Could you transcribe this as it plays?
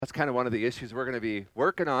That's kind of one of the issues we're going to be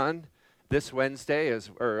working on this Wednesday,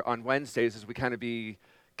 or on Wednesdays, as we kind of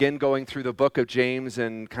begin going through the book of James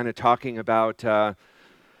and kind of talking about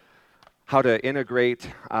how to integrate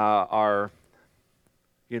our,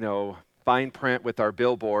 fine print with our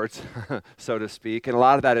billboards, so to speak. And a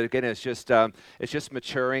lot of that, again, is just it's just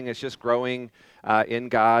maturing, it's just growing in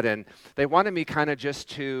God. And they wanted me kind of just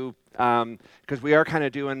to, because we are kind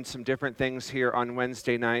of doing some different things here on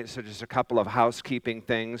Wednesday night, so just a couple of housekeeping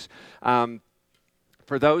things.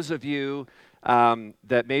 For those of you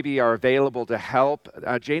that maybe are available to help,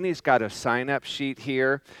 Janie's got a sign-up sheet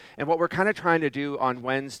here. And what we're kind of trying to do on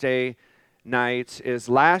Wednesday nights is,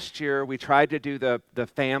 last year we tried to do the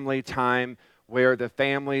family time where the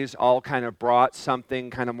families all kind of brought something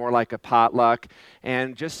kind of more like a potluck,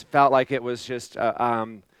 and just felt like it was just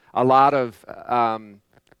a lot of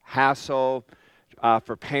hassle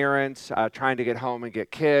for parents trying to get home and get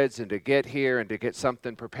kids and to get here and to get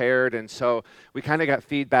something prepared. And so we kind of got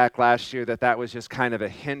feedback last year that was just kind of a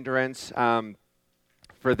hindrance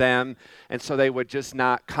for them, and so they would just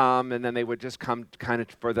not come, and then they would just come kind of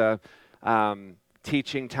for the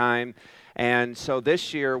teaching time. And so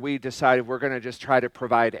this year we decided we're going to just try to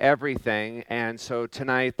provide everything. And so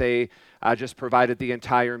tonight they just provided the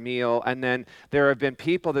entire meal. And then there have been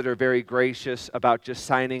people that are very gracious about just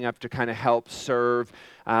signing up to kind of help serve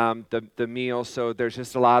the meal. So there's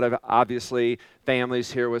just a lot of, obviously,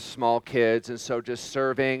 families here with small kids. And so just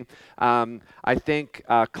serving, I think,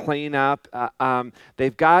 cleanup.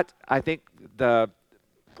 They've got, I think, the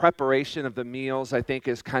preparation of the meals, I think,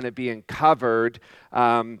 is kind of being covered,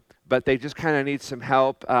 but they just kind of need some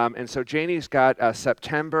help. And so Janie's got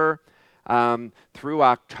September through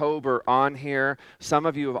October on here. Some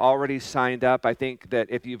of you have already signed up. I think that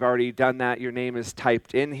if you've already done that, your name is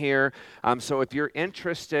typed in here. So if you're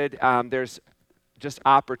interested, there's just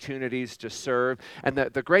opportunities to serve. And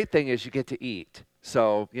the great thing is you get to eat.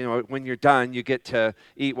 So, when you're done, you get to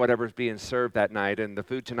eat whatever's being served that night. And the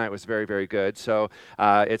food tonight was very, very good. So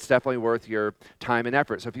it's definitely worth your time and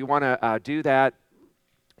effort. So if you want to do that,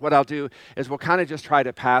 what I'll do is we'll kind of just try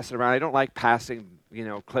to pass it around. I don't like passing,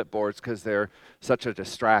 clipboards because they're such a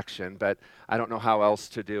distraction, but I don't know how else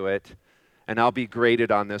to do it. And I'll be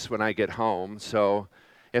graded on this when I get home. So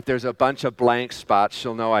if there's a bunch of blank spots,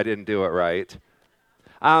 she'll know I didn't do it right.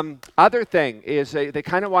 Other thing is they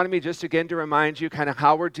kind of wanted me just again to remind you kind of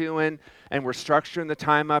how we're doing, and we're structuring the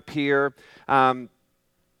time up here.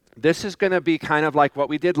 This is going to be kind of like what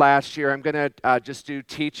we did last year. I'm going to just do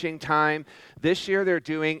teaching time. This year they're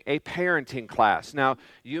doing a parenting class. Now,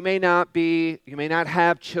 you may not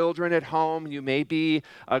have children at home. You may be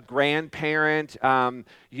a grandparent.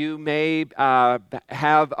 You may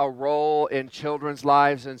have a role in children's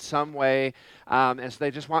lives in some way. And so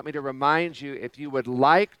they just want me to remind you, if you would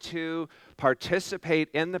like to participate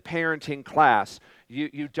in the parenting class,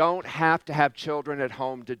 you don't have to have children at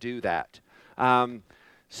home to do that.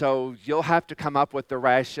 So you'll have to come up with the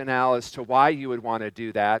rationale as to why you would want to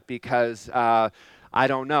do that, because I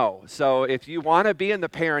don't know. So if you want to be in the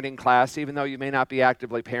parenting class, even though you may not be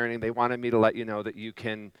actively parenting, they wanted me to let you know that you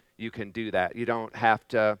can do that. You don't have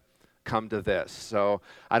to come to this. So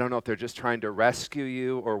I don't know if they're just trying to rescue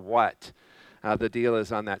you or what the deal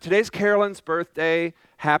is on that. Today's Carolyn's birthday.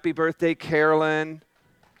 Happy birthday, Carolyn.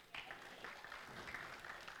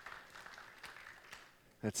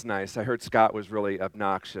 That's nice. I heard Scott was really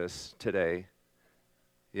obnoxious today.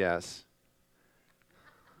 Yes.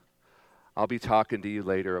 I'll be talking to you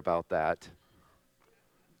later about that.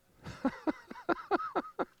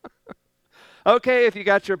 Okay, if you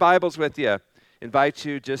got your Bibles with you, invite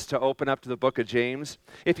you just to open up to the book of James.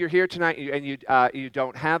 If you're here tonight and you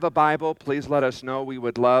don't have a Bible, please let us know. We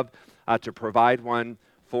would love to provide one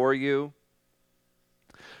for you.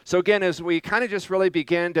 So again, as we kind of just really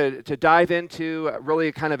begin to dive into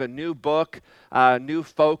really kind of a new book, new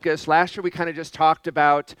focus. Last year we kind of just talked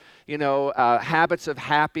about, habits of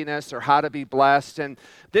happiness or how to be blessed. And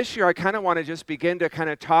this year I kind of want to just begin to kind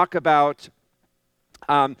of talk about,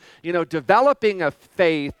 developing a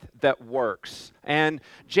faith that works. And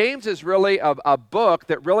James is really a book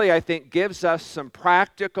that really, I think, gives us some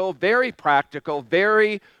practical, very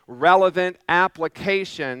relevant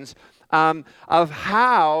applications of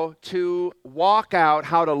how to walk out,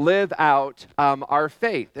 how to live out our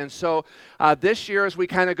faith. And so this year, as we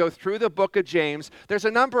kind of go through the book of James, there's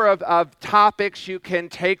a number of topics you can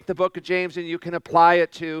take the book of James and you can apply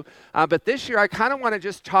it to. But this year, I kind of want to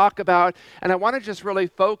just talk about, and I want to just really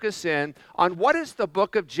focus in on what does the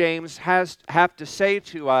book of James have to say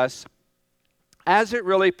to us as it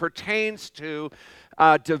really pertains to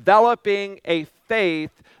developing a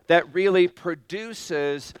faith that really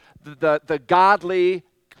produces the godly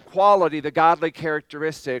quality, the godly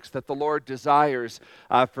characteristics that the Lord desires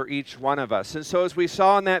for each one of us. And so as we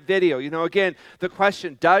saw in that video, again, the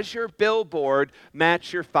question, does your billboard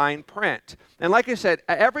match your fine print? And like I said,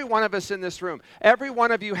 every one of us in this room, every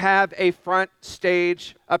one of you have a front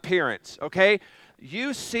stage appearance, okay?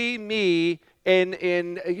 You see me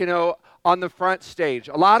on the front stage.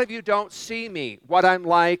 A lot of you don't see me, what I'm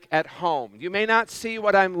like at home. You may not see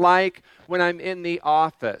what I'm like when I'm in the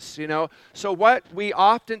office, So what we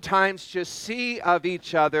oftentimes just see of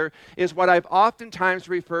each other is what I've oftentimes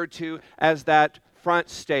referred to as that front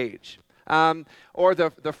stage. Or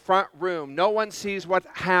the front room. No one sees what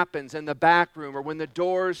happens in the back room or when the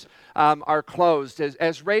doors are closed.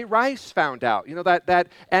 As Ray Rice found out, that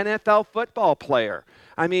NFL football player.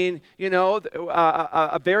 I mean,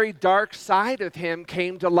 a very dark side of him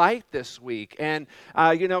came to light this week. And,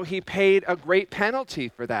 he paid a great penalty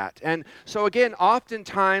for that. And so, again,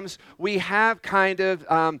 oftentimes we have kind of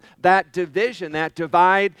that division, that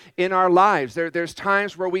divide in our lives. There's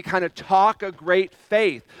times where we kind of talk a great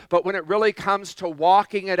faith, but when it really comes to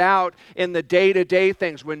walking it out in the day-to-day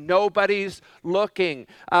things, when nobody's looking,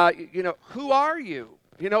 who are you?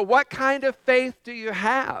 What kind of faith do you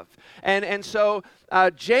have? And so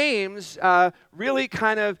James really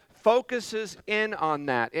kind of focuses in on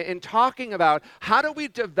that in talking about how do we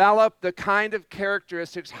develop the kind of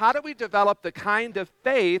characteristics, how do we develop the kind of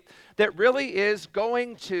faith that really is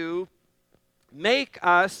going to make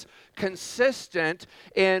us consistent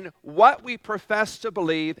in what we profess to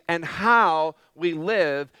believe and how we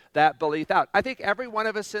live that belief out. I think every one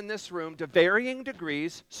of us in this room, to varying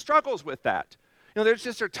degrees, struggles with that. There's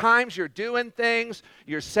just times you're doing things,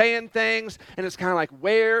 you're saying things, and it's kind of like,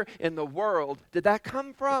 where in the world did that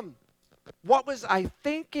come from? What was I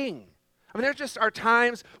thinking? I mean, there just are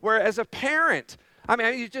times where as a parent,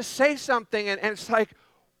 you just say something and it's like,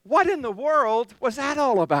 what in the world was that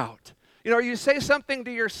all about? Or you say something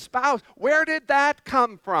to your spouse, where did that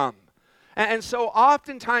come from? And so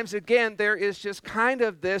oftentimes, again, there is just kind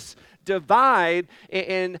of this divide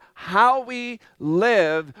in how we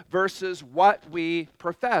live versus what we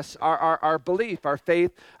profess, our belief, our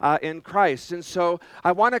faith in Christ. And so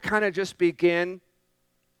I want to kind of just begin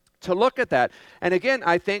to look at that. And again,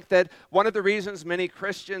 I think that one of the reasons many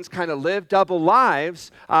Christians kind of live double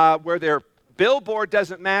lives, where their billboard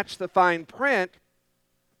doesn't match the fine print,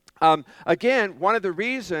 again, one of the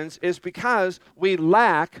reasons is because we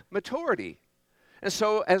lack maturity. And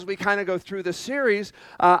so as we kind of go through the series,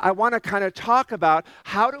 I want to kind of talk about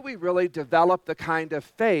how do we really develop the kind of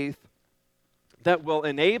faith that will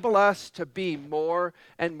enable us to be more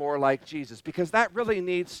and more like Jesus, because that really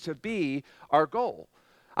needs to be our goal.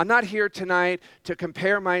 I'm not here tonight to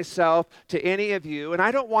compare myself to any of you, and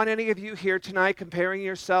I don't want any of you here tonight comparing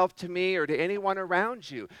yourself to me or to anyone around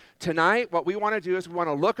you. Tonight, what we want to do is we want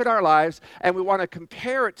to look at our lives and we want to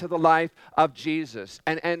compare it to the life of Jesus.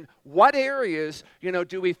 And what areas,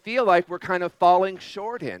 do we feel like we're kind of falling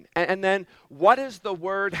short in? And then what does the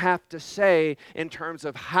Word have to say in terms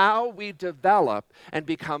of how we develop and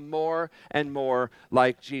become more and more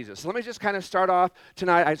like Jesus? So let me just kind of start off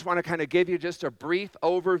tonight. I just want to kind of give you just a brief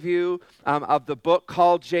overview of the book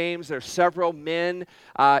called James. There's several men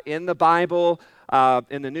in the Bible,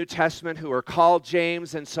 in the New Testament, who are called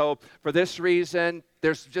James. And so for this reason,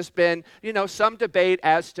 there's just been, some debate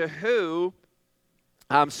as to who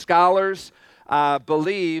scholars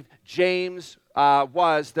believe James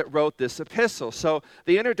was that wrote this epistle. So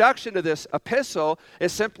the introduction to this epistle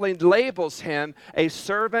is simply labels him a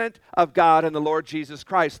servant of God and the Lord Jesus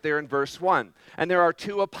Christ there in verse 1. And there are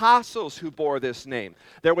two apostles who bore this name.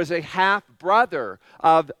 There was a half-brother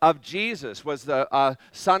of Jesus, was the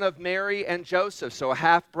son of Mary and Joseph, so a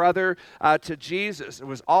half-brother to Jesus. It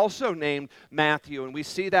was also named Matthew, and we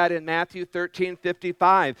see that in Matthew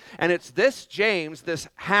 13:55. And it's this James, this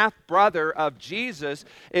half-brother of Jesus,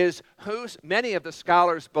 is who many of the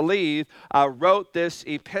scholars believe wrote this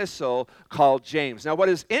epistle called James. Now, what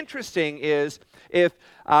is interesting is if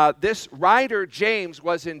this writer, James,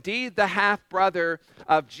 was indeed the half-brother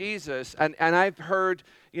of Jesus, and I've heard,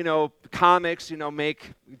 comics,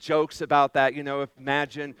 make jokes about that,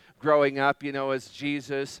 imagine growing up, as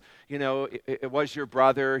Jesus, it was your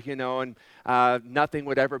brother, and nothing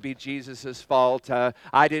would ever be Jesus' fault.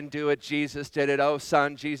 I didn't do it, Jesus did it. Oh,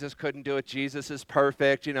 son, Jesus couldn't do it. Jesus is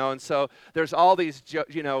perfect, and so there's all these,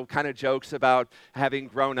 kind of jokes about having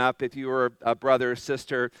grown up if you were a brother or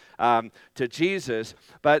sister to Jesus.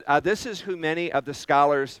 But this is who many of the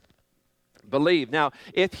scholars believed. Now,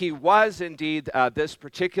 if he was indeed this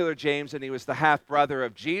particular James and he was the half-brother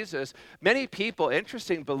of Jesus, many people,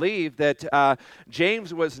 interesting, believe that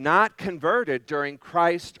James was not converted during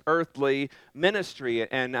Christ's earthly ministry.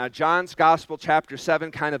 And John's Gospel, chapter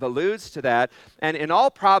 7, kind of alludes to that. And in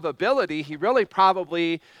all probability, he really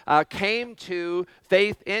probably came to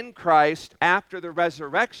faith in Christ after the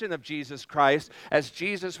resurrection of Jesus Christ, as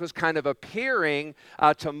Jesus was kind of appearing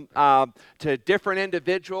to different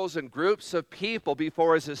individuals and groups of people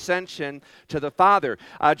before his ascension to the Father.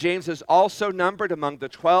 James is also numbered among the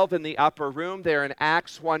 12 in the upper room there in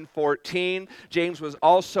Acts 1:14. James was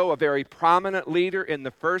also a very prominent leader in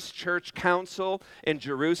the first church council in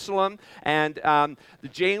Jerusalem. And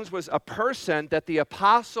James was a person that the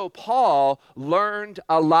Apostle Paul learned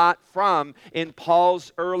a lot from in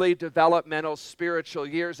Paul's early developmental spiritual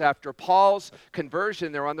years. After Paul's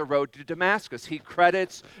conversion, they're on the road to Damascus. He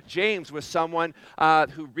credits James with someone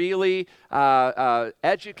who really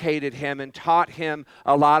educated him and taught him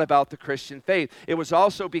a lot about the Christian faith. It was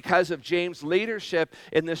also because of James' leadership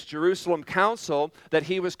in this Jerusalem council that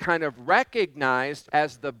he was kind of recognized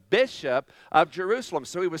as the bishop of Jerusalem.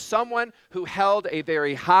 So he was someone who held a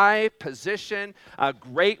very high position,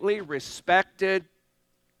 greatly respected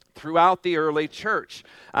throughout the early church.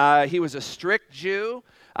 He was a strict Jew.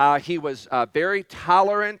 He was very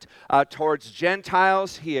tolerant towards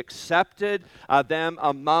Gentiles. He accepted them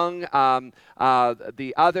among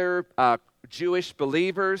the other Jewish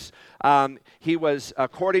believers. He was,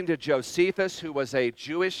 according to Josephus, who was a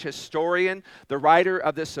Jewish historian, the writer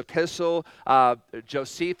of this epistle,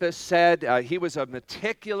 Josephus said he was a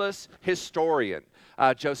meticulous historian.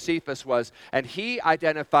 Josephus was, and he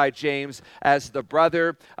identified James as the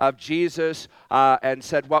brother of Jesus and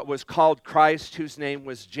said what was called Christ, whose name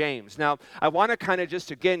was James. Now, I want to kind of just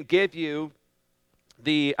again give you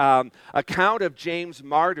the account of James'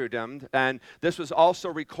 martyrdom, and this was also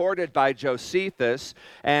recorded by Josephus,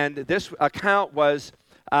 and this account was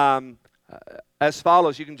as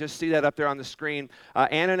follows. You can just see that up there on the screen.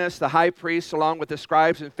 Ananus, the high priest, along with the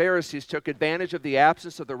scribes and Pharisees, took advantage of the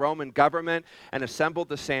absence of the Roman government and assembled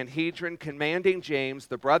the Sanhedrin, commanding James,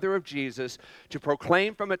 the brother of Jesus, to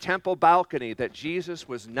proclaim from a temple balcony that Jesus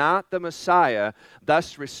was not the Messiah,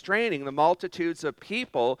 thus restraining the multitudes of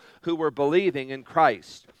people who were believing in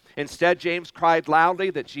Christ. Instead, James cried loudly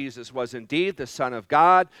that Jesus was indeed the Son of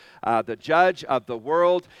God, the judge of the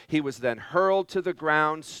world. He was then hurled to the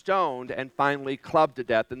ground, stoned, and finally clubbed to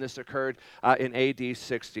death. And this occurred in AD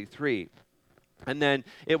 63. And then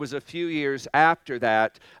it was a few years after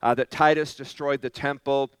that that Titus destroyed the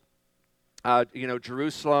temple.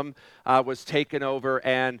 Jerusalem was taken over,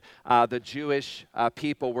 and the Jewish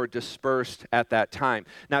people were dispersed at that time.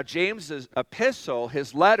 Now, James's epistle,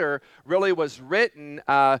 his letter, really was written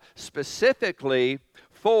specifically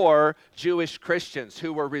for Jewish Christians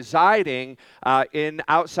who were residing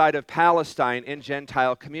outside of Palestine in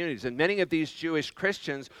Gentile communities. And many of these Jewish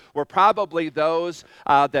Christians were probably those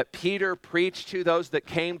that Peter preached to, those that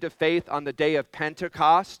came to faith on the day of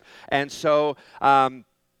Pentecost. And so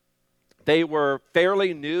they were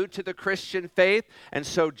fairly new to the Christian faith, and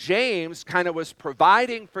so James kind of was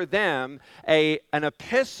providing for them an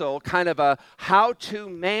epistle, kind of a how-to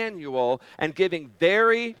manual, and giving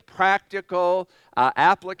very practical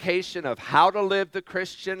application of how to live the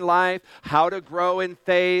Christian life, how to grow in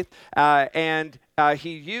faith, and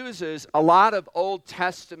he uses a lot of Old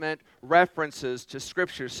Testament references to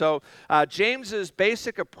Scripture. So James's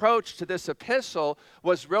basic approach to this epistle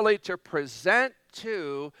was really to present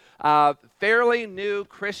to fairly new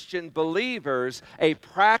Christian believers a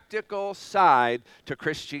practical side to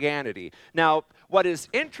Christianity. Now, what is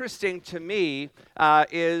interesting to me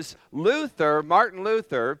is Martin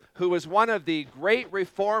Luther, who was one of the great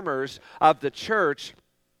reformers of the church,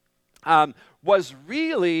 was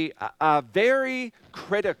really very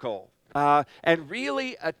critical and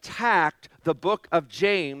really attacked the book of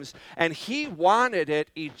James, and he wanted it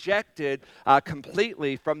ejected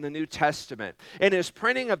completely from the New Testament. In his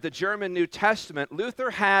printing of the German New Testament, Luther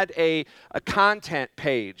had a content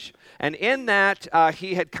page, and in that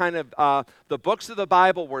he had kind of, the books of the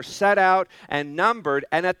Bible were set out and numbered,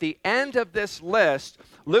 and at the end of this list,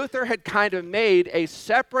 Luther had kind of made a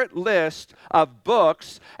separate list of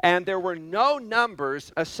books, and there were no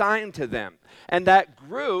numbers assigned to them. And that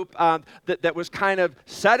group that was kind of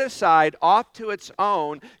set aside off to its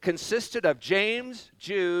own consisted of James,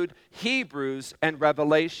 Jude, Hebrews, and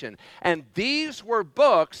Revelation. And these were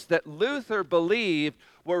books that Luther believed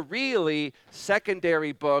were really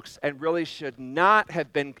secondary books and really should not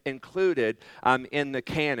have been included in the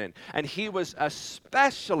canon. And he was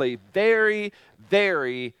especially very,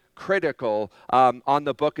 very critical on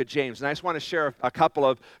the book of James. And I just want to share a couple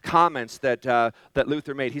of comments that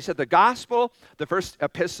Luther made. He said, the gospel, the first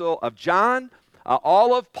epistle of John,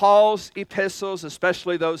 all of Paul's epistles,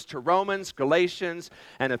 especially those to Romans, Galatians,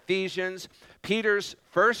 and Ephesians, Peter's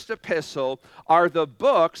first epistle, are the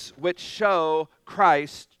books which show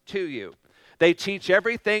Christ to you. They teach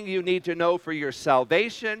everything you need to know for your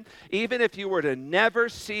salvation. Even if you were to never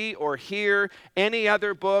see or hear any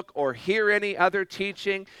other book or hear any other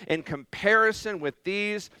teaching in comparison with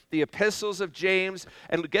these, the epistles of James,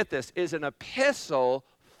 and get this, is an epistle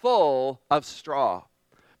full of straw.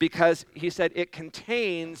 Because he said it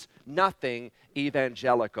contains nothing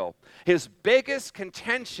evangelical. His biggest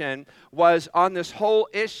contention was on this whole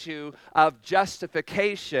issue of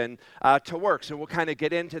justification to works. And we'll kind of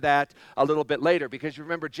get into that a little bit later, because you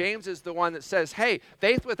remember James is the one that says, hey,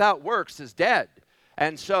 faith without works is dead.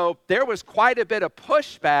 And so there was quite a bit of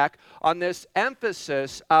pushback on this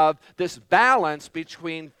emphasis of this balance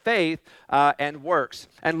between faith and works.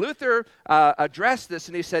 And Luther addressed this,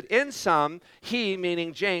 and he said, in sum, he,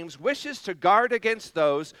 meaning James, wishes to guard against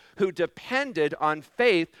those who depended on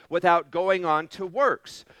faith without going on to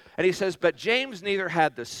works. And he says, but James neither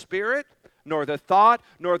had the Spirit, nor the thought,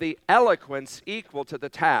 nor the eloquence equal to the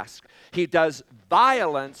task. He does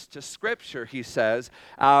violence to Scripture, he says,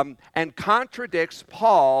 and contradicts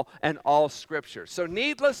Paul and all Scripture. So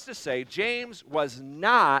needless to say, James was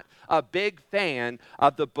not a big fan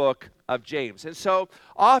of the book of James. And so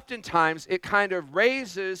oftentimes it kind of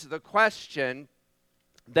raises the question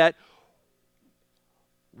that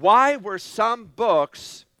why were some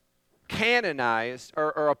books canonized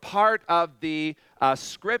or a part of the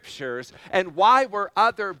Scriptures, and why were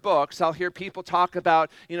other books, I'll hear people talk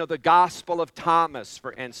about, the Gospel of Thomas,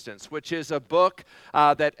 for instance, which is a book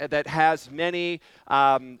that has many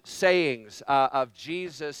sayings of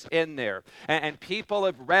Jesus in there. And people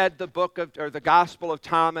have read the book or the Gospel of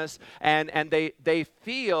Thomas, and they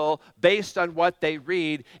feel, based on what they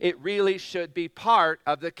read, it really should be part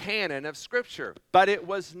of the canon of Scripture. But it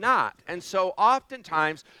was not. And so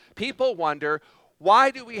oftentimes people wonder,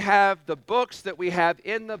 why do we have the books that we have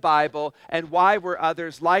in the Bible, and why were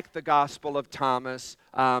others like the Gospel of Thomas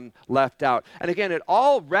left out? And again, it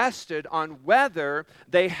all rested on whether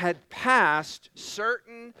they had passed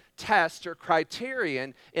certain tests or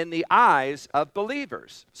criterion in the eyes of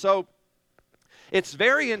believers. So it's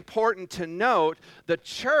very important to note the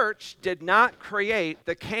church did not create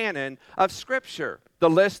the canon of Scripture. The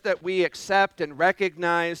list that we accept and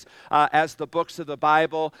recognize as the books of the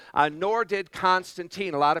Bible, nor did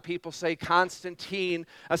Constantine. A lot of people say Constantine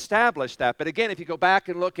established that. But again, if you go back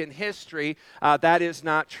and look in history, that is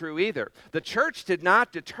not true either. The church did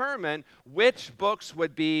not determine which books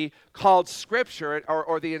would be called Scripture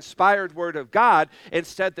or the inspired Word of God.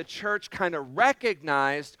 Instead, the church kind of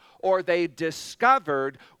recognized, or they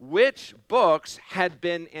discovered, which books had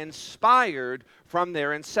been inspired from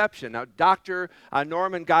their inception. Now, Dr.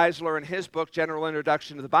 Norman Geisler, in his book, General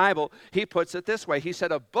Introduction to the Bible, he puts it this way. He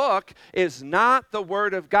said, a book is not the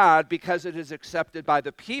Word of God because it is accepted by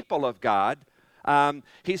the people of God.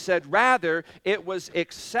 He said, rather, it was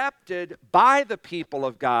accepted by the people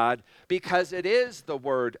of God because it is the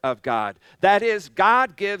Word of God. That is,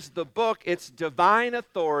 God gives the book its divine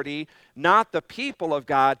authority, not the people of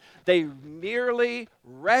God. They merely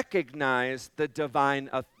recognize the divine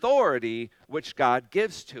authority which God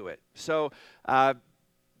gives to it. So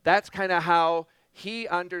that's kind of how he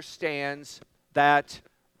understands that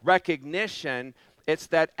recognition. It's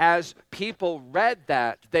that as people read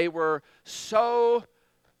that, they were so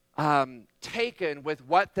taken with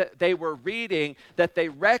what they were reading that they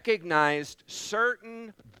recognized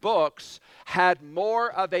certain books had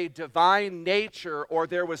more of a divine nature, or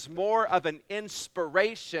there was more of an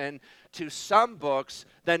inspiration to some books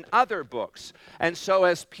than other books. And so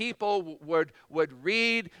as people would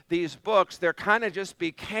read these books, there kind of just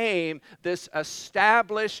became this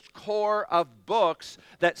established core of books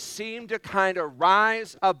that seemed to kind of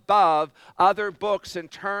rise above other books in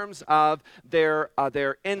terms of their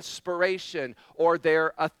inspiration or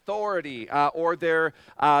their authority or their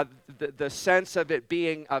the sense of it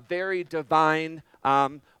being a very divine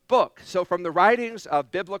book. So from the writings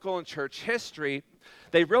of biblical and church history,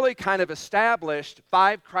 they really kind of established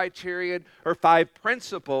 5 criterion or 5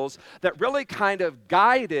 principles that really kind of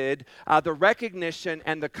guided the recognition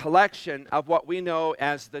and the collection of what we know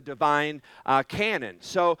as the divine canon.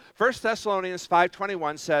 So 1 Thessalonians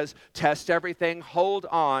 5:21 says, test everything, hold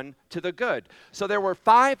on to the good. So there were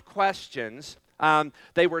 5 questions.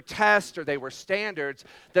 They were tests or they were standards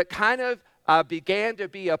that kind of began to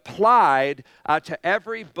be applied to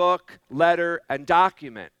every book, letter, and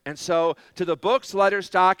document. And so to the books, letters,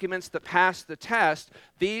 documents that passed the test,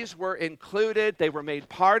 these were included. They were made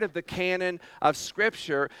part of the canon of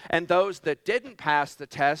Scripture. And those that didn't pass the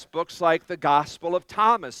test, books like the Gospel of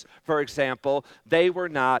Thomas, for example, they were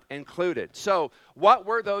not included. So what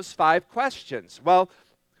were those 5 questions? Well,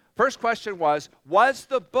 first question was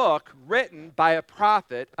the book written by a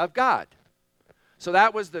prophet of God? So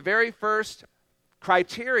that was the very first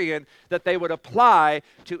criterion that they would apply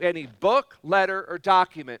to any book, letter, or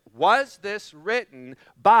document. Was this written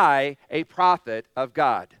by a prophet of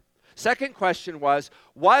God? Second question was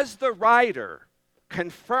the writer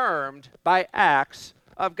confirmed by acts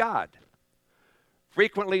of God?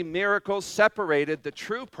 Frequently, miracles separated the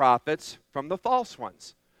true prophets from the false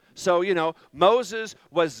ones. So, Moses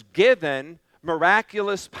was given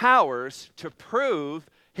miraculous powers to prove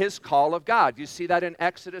his call of God. You see that in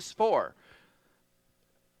Exodus 4.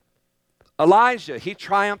 Elijah, he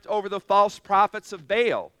triumphed over the false prophets of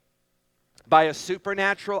Baal by a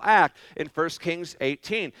supernatural act in 1 Kings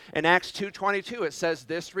 18. In Acts 2:22, it says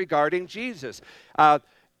this regarding Jesus.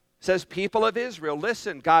 Says, people of Israel,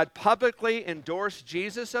 listen, God publicly endorsed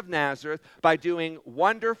Jesus of Nazareth by doing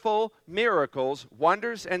wonderful miracles,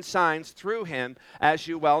 wonders and signs through him, as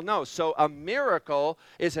you well know. So a miracle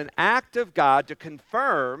is an act of God to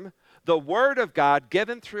confirm the word of God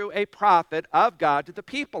given through a prophet of God to the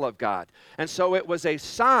people of God. And so it was a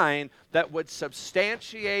sign that would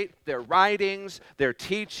substantiate their writings, their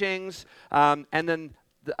teachings. And then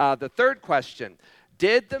the third question,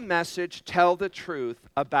 did the message tell the truth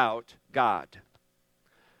about God?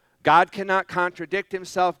 God cannot contradict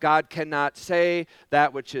himself. God cannot say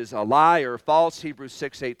that which is a lie or false. Hebrews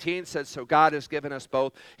 6:18 says, so God has given us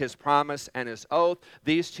both his promise and his oath.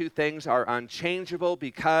 These two things are unchangeable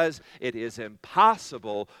because it is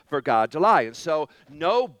impossible for God to lie. And so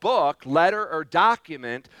no book, letter, or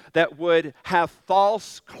document that would have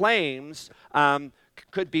false claims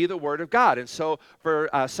could be the Word of God. And so for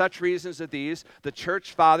such reasons as these, the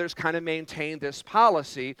church fathers kind of maintained this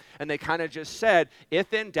policy, and they kind of just said,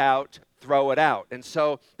 if in doubt, throw it out. And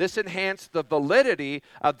so this enhanced the validity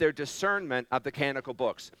of their discernment of the canonical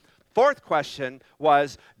books. Fourth question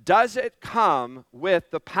was, does it come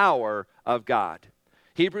with the power of God?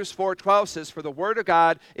 Hebrews 4:12 says, for the Word of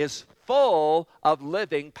God is full of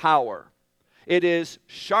living power. It is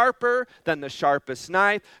sharper than the sharpest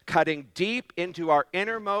knife, cutting deep into our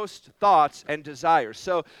innermost thoughts and desires.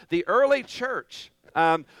 So the early church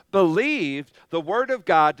believed the Word of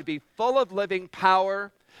God to be full of living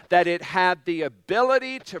power, that it had the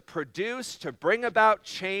ability to produce, to bring about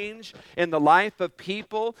change in the life of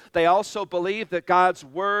people. They also believed that God's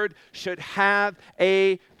Word should have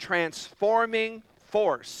a transforming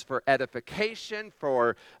force for edification,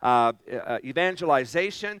 for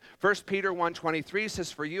evangelization. 1 Peter 1:23 says,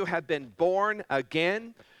 for you have been born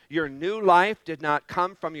again. Your new life did not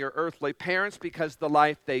come from your earthly parents, because the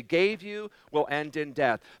life they gave you will end in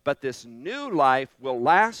death. But this new life will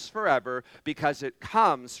last forever because it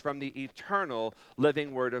comes from the eternal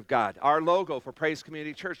living Word of God. Our logo for Praise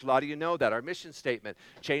Community Church, a lot of you know that. Our mission statement,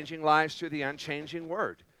 changing lives through the unchanging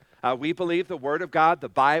Word. We believe the Word of God, the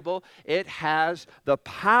Bible, it has the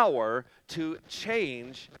power to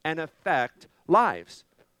change and affect lives.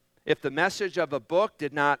 If the message of a book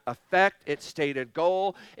did not affect its stated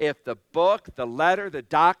goal, if the book, the letter, the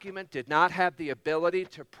document did not have the ability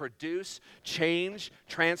to produce change,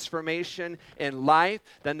 transformation in life,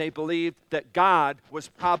 then they believed that God was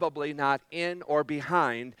probably not in or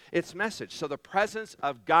behind its message. So the presence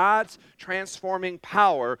of God's transforming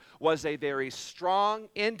power was a very strong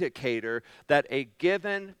indicator that a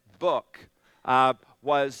given book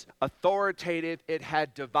was authoritative. It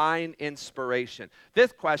had divine inspiration.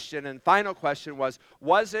 Fifth question and final question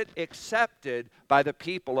was it accepted by the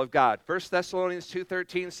people of God? 1 Thessalonians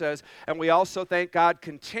 2:13 says, and we also thank God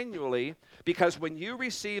continually, because when you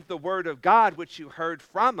received the word of God, which you heard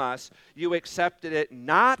from us, you accepted it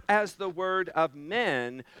not as the word of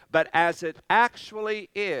men, but as it actually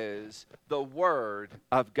is, the word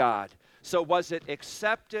of God. So was it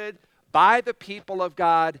accepted by the people of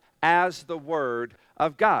God as the word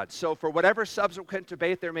of God? So for whatever subsequent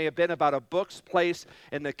debate there may have been about a book's place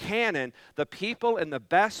in the canon, the people in the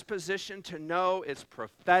best position to know its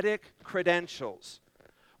prophetic credentials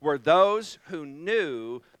were those who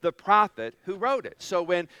knew the prophet who wrote it. So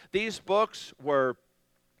when these books were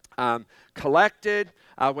collected,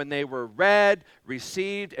 when they were read,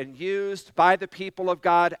 received, and used by the people of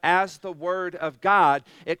God as the Word of God,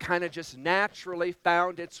 it kind of just naturally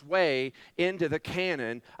found its way into the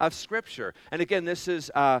canon of Scripture. And again, this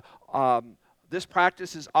is this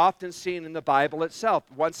practice is often seen in the Bible itself.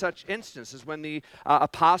 One such instance is when the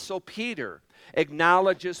Apostle Peter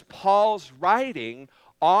acknowledges Paul's writing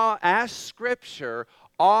as Scripture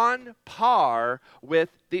on par with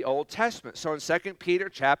the Old Testament. So in 2 Peter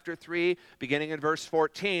chapter 3, beginning in verse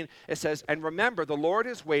 14, it says, "And remember, the Lord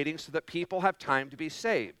is waiting so that people have time to be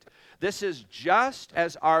saved. This is just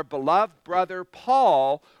as our beloved brother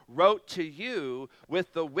Paul wrote to you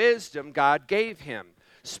with the wisdom God gave him,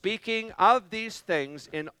 speaking of these things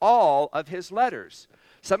in all of his letters.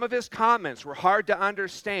 Some of his comments were hard to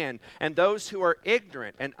understand, and those who are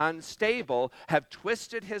ignorant and unstable have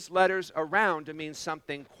twisted his letters around to mean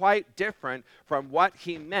something quite different from what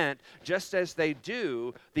he meant, just as they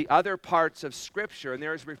do the other parts of Scripture." And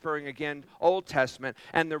there is referring again, Old Testament,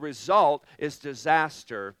 and the result is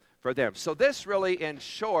disaster for them. So this really, in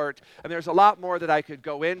short, and there's a lot more that I could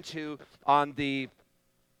go into on the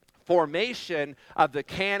formation of the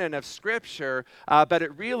canon of Scripture, but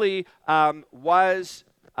it really was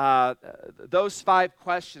those 5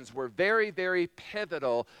 questions were very, very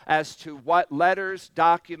pivotal as to what letters,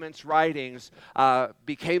 documents, writings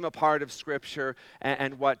became a part of Scripture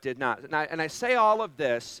and what did not. And I say all of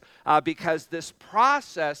this because this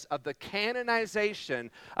process of the canonization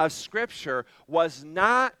of Scripture was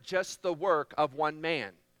not just the work of one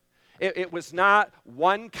man. It was not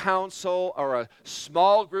one council or a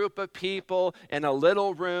small group of people in a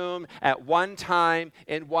little room at one time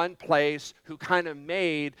in one place who kind of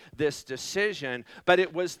made this decision, but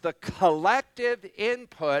it was the collective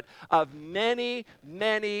input of many,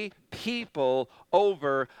 many people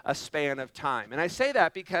over a span of time. And I say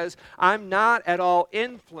that because I'm not at all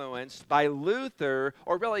influenced by Luther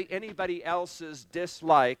or really anybody else's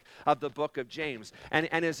dislike of the book of James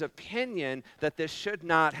and his opinion that this should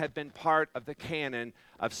not have been part of the canon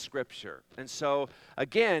of Scripture. And so,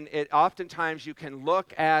 again, oftentimes you can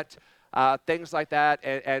look at things like that,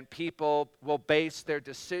 and people will base their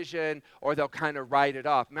decision or they'll kind of write it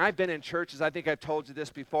off. I mean, I've been in churches, I think I've told you this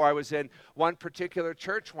before. I was in one particular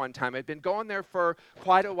church one time. I'd been going there for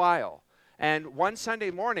quite a while. And one Sunday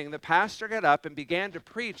morning, the pastor got up and began to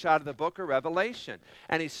preach out of the book of Revelation.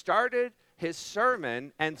 And he started his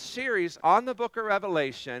sermon and series on the book of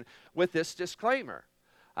Revelation with this disclaimer.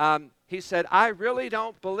 He said, "I really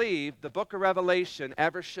don't believe the book of Revelation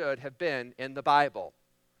ever should have been in the Bible."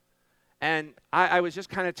 And I was just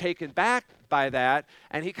kind of taken back by that,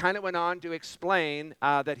 and he kind of went on to explain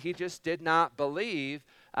that he just did not believe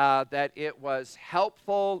that it was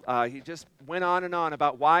helpful. He just went on and on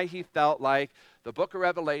about why he felt like the book of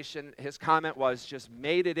Revelation, his comment was, just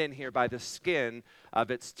made it in here by the skin of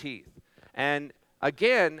its teeth. And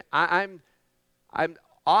again, I'm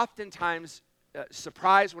oftentimes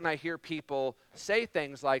surprised when I hear people say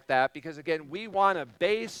things like that, because again, we want to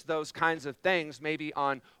base those kinds of things maybe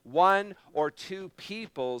on one or two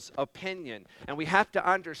people's opinion. And we have to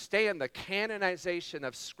understand the canonization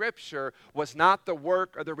of Scripture was not the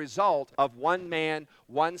work or the result of one man,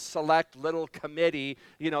 one select little committee,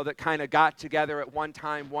 that kind of got together at one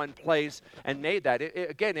time, one place, and made that.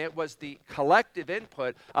 Again, it was the collective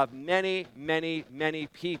input of many, many, many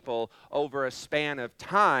people over a span of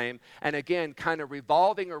time, and again, kind of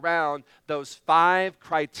revolving around those 5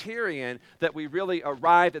 criterion that we really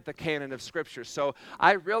arrive at the canon of Scripture. So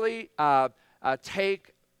I really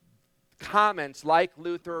take comments like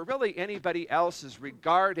Luther or really anybody else's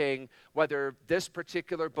regarding whether this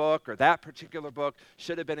particular book or that particular book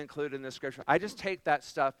should have been included in the Scripture. I just take that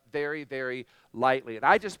stuff very, very lightly. And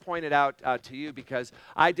I just pointed out to you because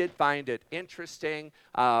I did find it interesting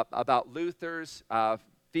about Luther's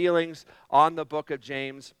feelings on the book of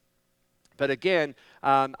James. But again,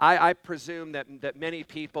 I presume that many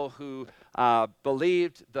people who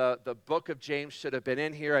believed the book of James should have been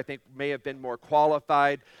in here, I think may have been more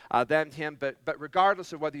qualified than him. But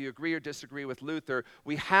regardless of whether you agree or disagree with Luther,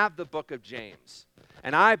 we have the book of James.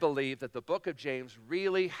 And I believe that the book of James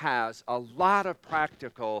really has a lot of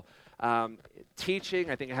practical teaching.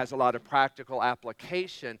 I think it has a lot of practical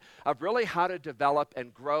application of really how to develop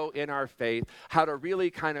and grow in our faith, how to really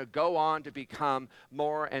kind of go on to become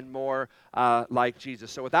more and more like Jesus.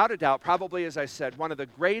 So without a doubt, probably, as I said, one of the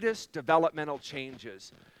greatest developmental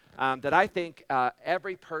changes that I think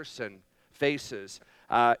every person faces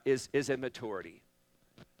is immaturity.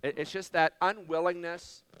 It's just that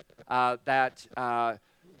unwillingness, that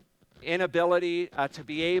inability to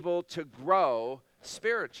be able to grow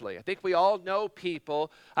spiritually. I think we all know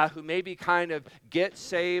people who maybe kind of get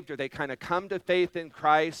saved or they kind of come to faith in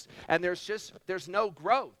Christ, and there's no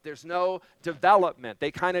growth, there's no development.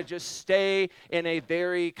 They kind of just stay in a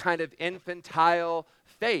very kind of infantile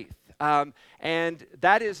faith. And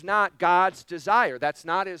that is not God's desire. That's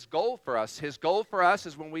not his goal for us. His goal for us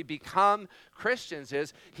is when we become Christians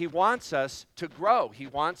is he wants us to grow. He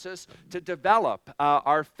wants us to develop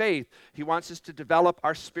our faith. He wants us to develop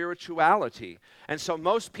our spirituality. And so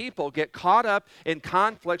most people get caught up in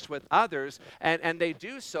conflicts with others, and they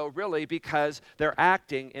do so really because they're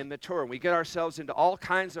acting immature. We get ourselves into all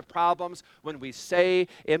kinds of problems when we say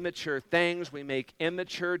immature things. We make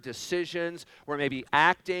immature decisions. We're maybe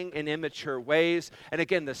acting in immature ways. And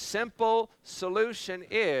again, the simple solution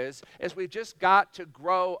is we just got to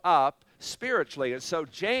grow up spiritually. And so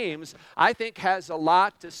James, I think, has a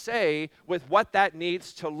lot to say with what that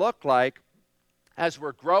needs to look like as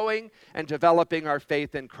we're growing and developing our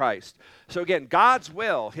faith in Christ. So again, God's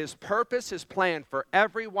will, his purpose, his plan for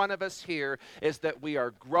every one of us here is that we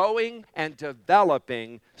are growing and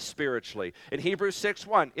developing spiritually. In Hebrews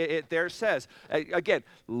 6:1, it there says, again,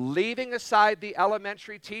 leaving aside the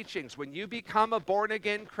elementary teachings, when you become a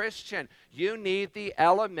born-again Christian, you need the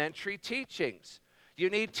elementary teachings. You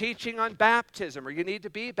need teaching on baptism, or you need to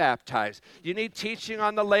be baptized. You need teaching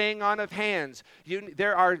on the laying on of hands.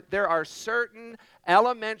 There are certain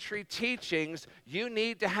elementary teachings you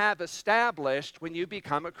need to have established when you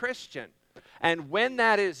become a Christian. And when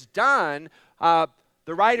that is done, the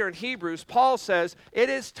writer in Hebrews, Paul says, it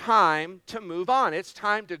is time to move on. It's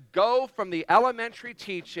time to go from the elementary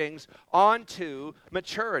teachings on to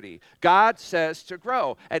maturity. God says to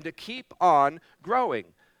grow and to keep on growing.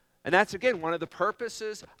 And that's, again, one of the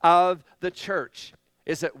purposes of the church,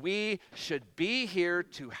 is that we should be here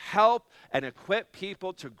to help and equip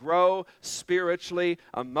people to grow spiritually,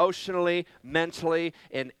 emotionally, mentally,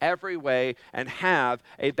 in every way, and have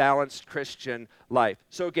a balanced Christian life.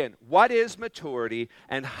 So again, what is maturity,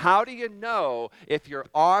 and how do you know if you're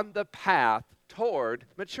on the path toward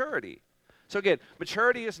maturity? So again,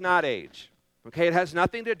 maturity is not age. Okay, it has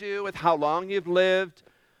nothing to do with how long you've lived,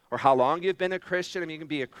 or how long you've been a Christian. I mean, you can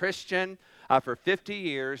be a Christian for 50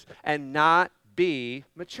 years and not be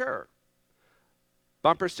mature.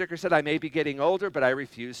 Bumper sticker said, I may be getting older, but I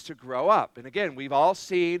refuse to grow up. And again, we've all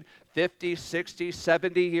seen 50, 60,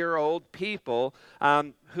 70-year-old people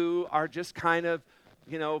who are just kind of,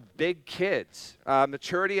 big kids.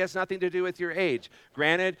 Maturity has nothing to do with your age.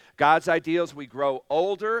 Granted, God's ideals, we grow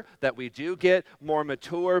older, that we do get more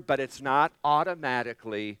mature, but it's not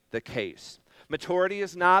automatically the case. Maturity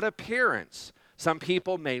is not appearance. Some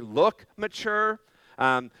people may look mature.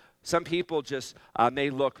 Some people just may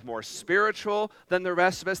look more spiritual than the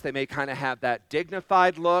rest of us. They may kind of have that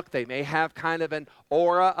dignified look. They may have kind of an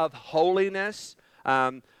aura of holiness.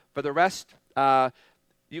 For the rest,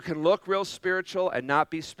 you can look real spiritual and not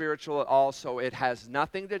be spiritual at all, so it has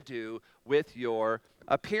nothing to do with your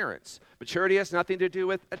appearance. Maturity has nothing to do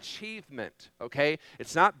with achievement, okay?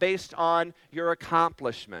 It's not based on your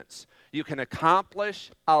accomplishments. You can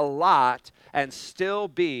accomplish a lot and still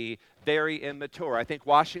be very immature. I think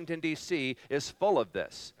Washington, D.C. is full of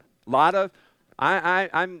this. A lot of,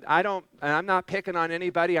 I'm not picking on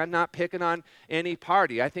anybody. I'm not picking on any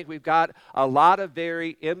party. I think we've got a lot of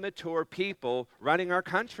very immature people running our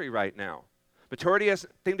country right now. Maturity has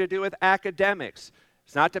nothing to do with academics.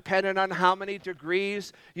 It's not dependent on how many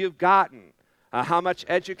degrees you've gotten, how much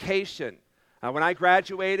education. When I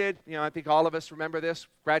graduated, I think all of us remember this,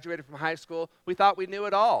 graduated from high school, we thought we knew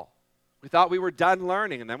it all. We thought we were done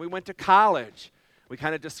learning, and then we went to college. We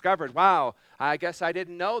kind of discovered, wow, I guess I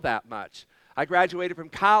didn't know that much. I graduated from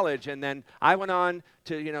college, and then I went on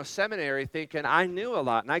to, seminary thinking I knew a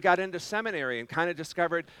lot, and I got into seminary and kind of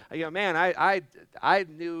discovered, man, I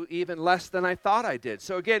knew even less than I thought I did.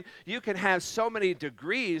 So again, you can have so many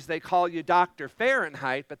degrees, they call you Dr.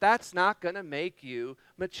 Fahrenheit, but that's not going to make you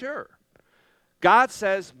mature. God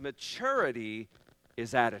says maturity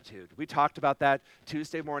is attitude. We talked about that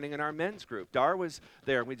Tuesday morning in our men's group. Dar was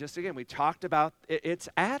there, and we talked about it's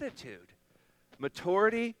attitude.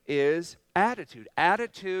 Maturity is attitude.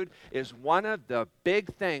 Attitude is one of the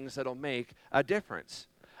big things that'll make a difference.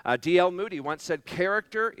 D.L. Moody once said,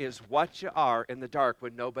 character is what you are in the dark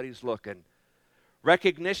when nobody's looking.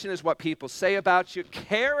 Recognition is what people say about you.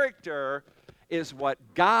 Character is what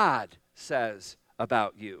God says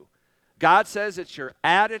about you. God says it's your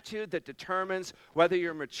attitude that determines whether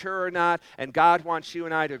you're mature or not, and God wants you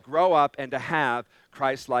and I to grow up and to have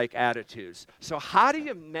Christ-like attitudes. So how do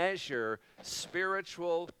you measure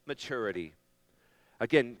spiritual maturity?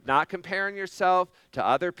 Again, not comparing yourself to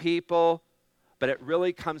other people, but it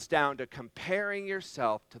really comes down to comparing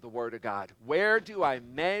yourself to the Word of God. Where do I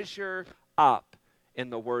measure up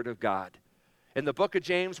in the Word of God? In the book of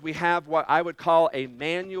James, we have what I would call a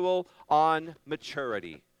manual on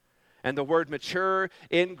maturity. And the word mature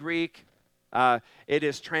in Greek It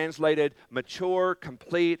is translated mature,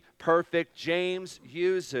 complete, perfect. James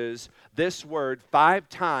uses this word 5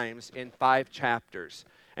 times in 5 chapters.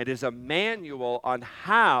 It is a manual on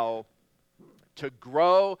how to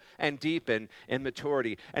grow and deepen in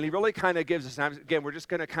maturity. And he really kind of gives us, and again, we're just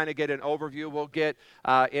going to kind of get an overview. We'll get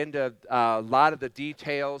into a lot of the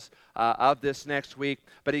details of this next week.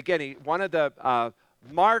 But again, one of the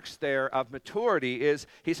marks there of maturity is,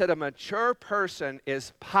 he said, a mature person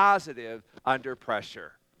is positive under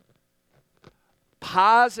pressure.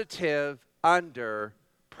 Positive under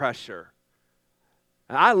pressure.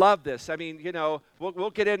 And I love this. I mean, you know, we'll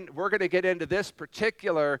get in. We're going to get into this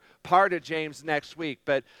particular part of James next week.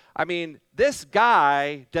 But I mean, this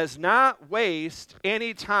guy does not waste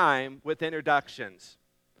any time with introductions.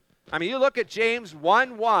 I mean, you look at James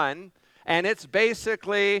 1:1, and it's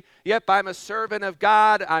basically, yep, I'm a servant of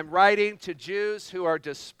God. I'm writing to Jews who are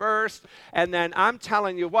dispersed. And then I'm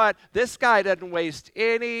telling you what, this guy doesn't waste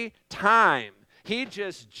any time. He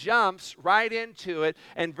just jumps right into it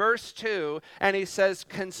in verse 2, and he says,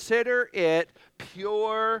 consider it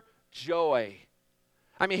pure joy.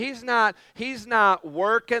 I mean, he's not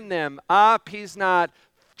working them up. He's not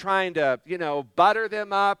trying to, butter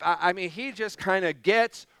them up. I mean, he just kind of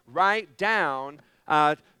gets right down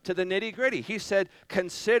to the nitty-gritty. He said,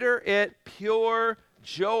 consider it pure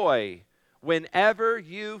joy whenever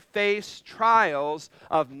you face trials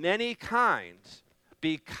of many kinds,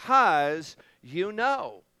 because you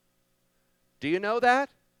know. Do you know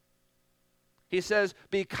that? He says,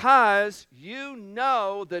 because you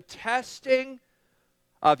know the testing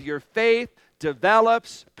of your faith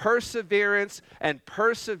develops perseverance, and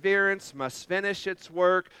perseverance must finish its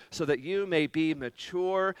work so that you may be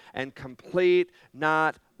mature and complete,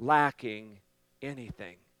 not lacking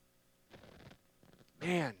anything.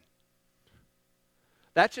 Man,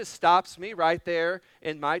 that just stops me right there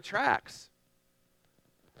in my tracks.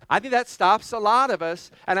 I think that stops a lot of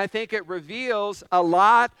us, and I think it reveals a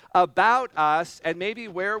lot about us and maybe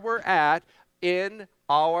where we're at in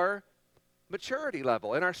our maturity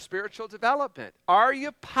level, in our spiritual development. Are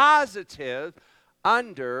you positive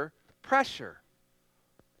under pressure?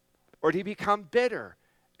 Or do you become bitter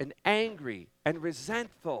and angry and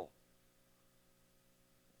resentful?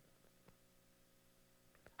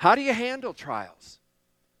 How do you handle trials?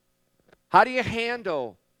 How do you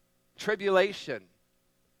handle tribulation?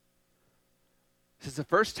 Says the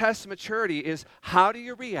first test of maturity is, how do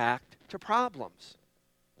you react to problems?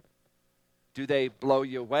 Do they blow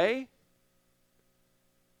you away?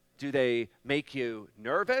 Do they make you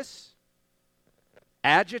nervous,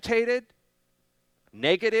 agitated,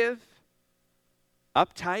 negative,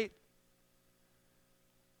 uptight?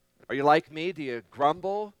 Are you like me? Do you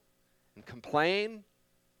grumble and complain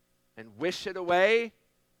and wish it away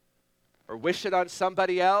or wish it on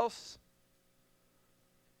somebody else?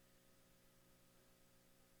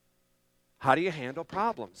 How do you handle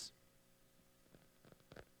problems?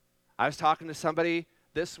 I was talking to somebody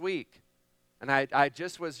this week, and I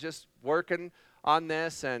was working on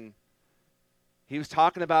this, and he was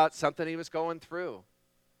talking about something he was going through.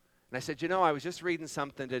 And I said, I was just reading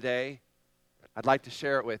something today. I'd like to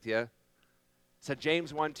share it with you. It said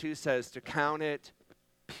James 1:2 says to count it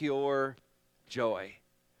pure joy.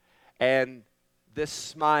 And this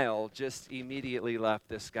smile just immediately left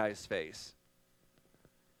this guy's face.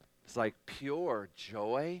 It's like, pure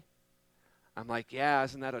joy? I'm like, yeah,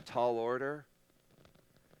 isn't that a tall order?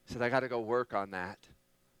 He said, I got to go work on that.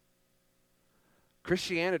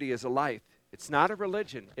 Christianity is a life. It's not a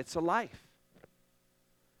religion. It's a life.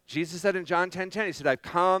 Jesus said in John 10:10, he said, I've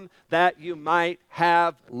come that you might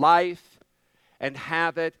have life and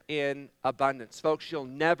have it in abundance. Folks, you'll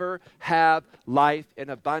never have life in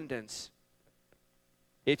abundance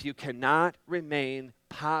if you cannot remain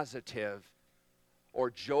positive or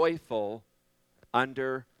joyful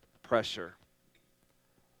under pressure.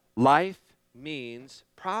 Life means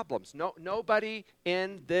problems. Nobody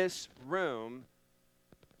in this room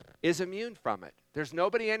is immune from it. There's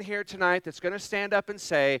nobody in here tonight that's going to stand up and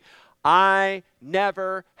say, I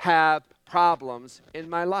never have problems in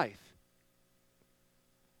my life.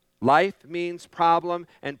 Life means problem,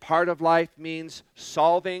 and part of life means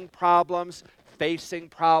solving problems, facing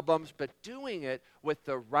problems, but doing it with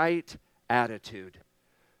the right attitude.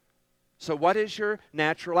 So what is your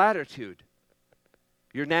natural attitude?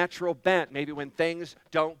 Your natural bent, maybe when things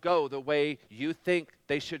don't go the way you think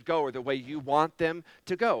they should go or the way you want them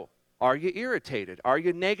to go. Are you irritated? Are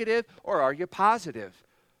you negative or are you positive?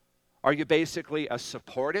 Are you basically a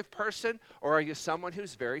supportive person or are you someone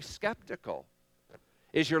who's very skeptical?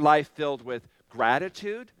 Is your life filled with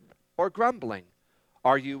gratitude or grumbling?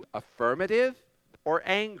 Are you affirmative or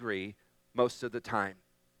angry most of the time.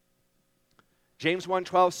 James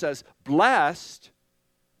 1:12 says, "Blessed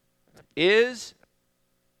is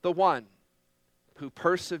the one who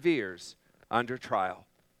perseveres under trial."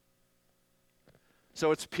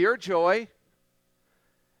 So it's pure joy,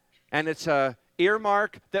 and it's a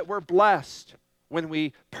earmark that we're blessed when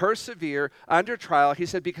we persevere under trial. He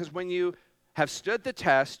said, because when you have stood the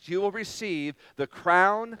test, you will receive the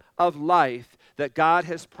crown of life that God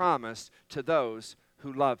has promised to those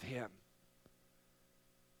who love him.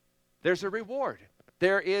 There's a reward.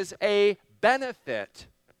 There is a benefit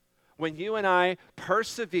when you and I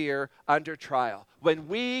persevere under trial. When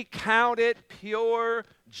we count it pure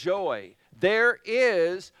joy, there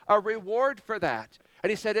is a reward for that. And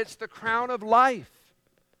he said it's the crown of life.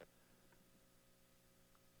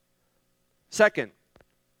 Second,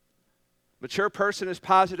 mature person is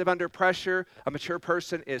positive under pressure. A mature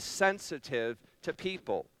person is sensitive to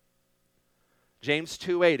people. James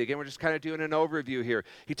 2:8, again, we're just kind of doing an overview here.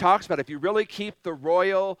 He talks about if you really keep the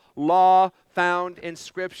royal law found in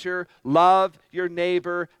Scripture, love your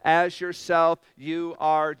neighbor as yourself, you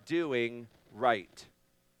are doing right.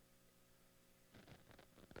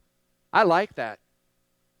 I like that.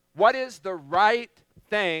 What is the right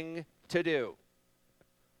thing to do?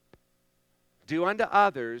 Do unto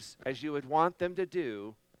others as you would want them to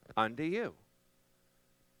do unto you.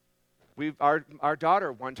 Our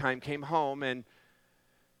daughter one time came home, and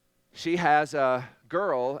she has a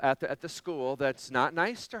girl at the school that's not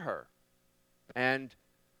nice to her. And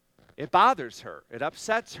it bothers her. It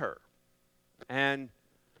upsets her. And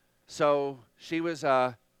so she was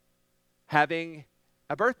having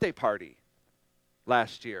a birthday party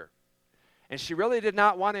last year. And she really did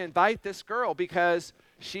not want to invite this girl because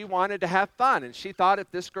she wanted to have fun. And she thought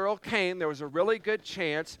if this girl came, there was a really good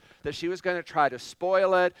chance that she was going to try to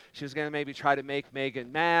spoil it. She was going to maybe try to make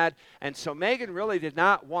Megan mad. And so Megan really did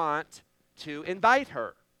not want to invite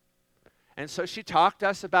her. And so she talked to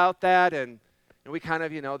us about that. And we kind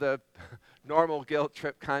of, the normal guilt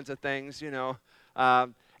trip kinds of things,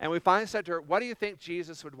 And we finally said to her, what do you think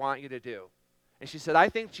Jesus would want you to do? And she said, I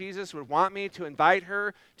think Jesus would want me to invite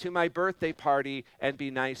her to my birthday party and be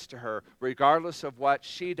nice to her. Regardless of what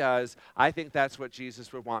she does, I think that's what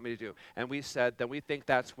Jesus would want me to do. And we said, then we think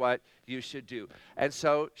that's what you should do. And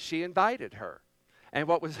so she invited her. And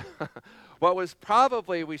what was we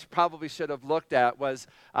probably should have looked at was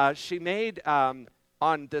she made on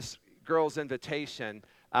this girl's invitation,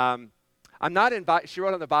 she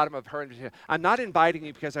wrote on the bottom of her invitation, I'm not inviting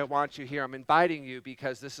you because I want you here. I'm inviting you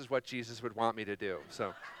because this is what Jesus would want me to do.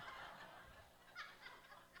 So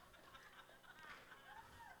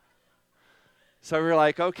we were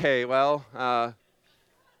like, okay, well,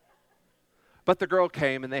 but the girl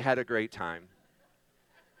came and they had a great time.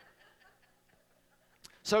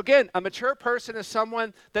 So again, a mature person is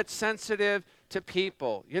someone that's sensitive to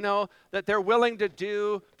people, that they're willing to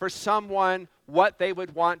do for someone what they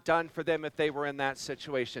would want done for them if they were in that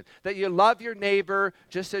situation. That you love your neighbor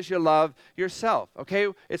just as you love yourself, okay?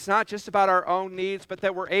 It's not just about our own needs, but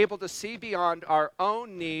that we're able to see beyond our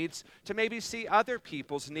own needs to maybe see other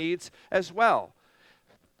people's needs as well.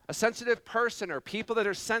 A sensitive person or people that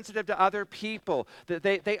are sensitive to other people, that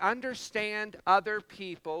they understand other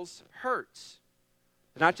people's hurts.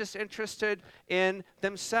 They're not just interested in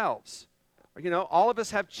themselves. All of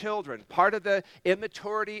us have children. Part of the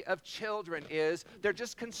immaturity of children is they're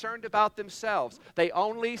just concerned about themselves. They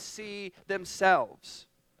only see themselves.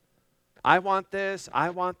 I want this, I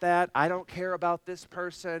want that, I don't care about this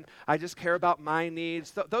person, I just care about my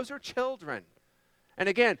needs. Those are children. And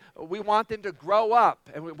again, we want them to grow up,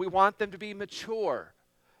 and we want them to be mature.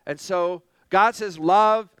 And so God says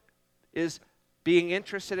love is being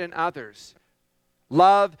interested in others.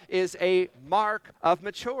 Love is a mark of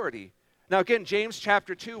maturity. Now again, James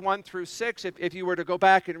chapter 2, 1 through 6, if you were to go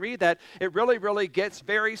back and read that, it really gets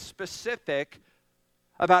very specific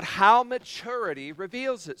about how maturity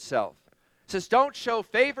reveals itself. It says, don't show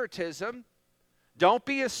favoritism. Don't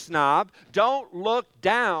be a snob. Don't look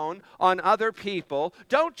down on other people.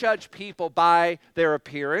 Don't judge people by their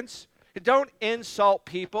appearance. Don't insult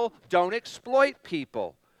people. Don't exploit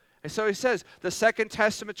people. And so he says, the second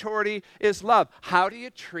test of maturity is love. How do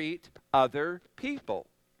you treat other people?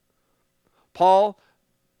 Paul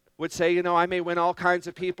would say, I may win all kinds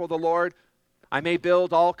of people to the Lord. I may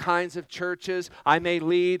build all kinds of churches. I may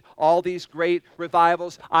lead all these great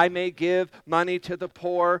revivals. I may give money to the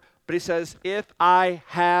poor. But he says, if I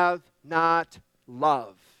have not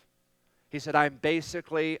love, he said, I'm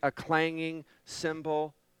basically a clanging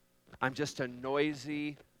cymbal. I'm just a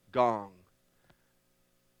noisy gong.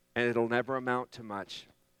 And it'll never amount to much.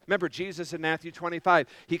 Remember Jesus in Matthew 25,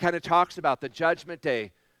 he kind of talks about the judgment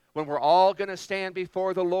day when we're all going to stand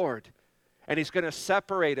before the Lord. And he's going to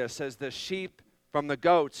separate us as the sheep from the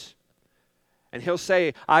goats. And he'll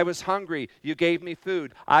say, I was hungry, you gave me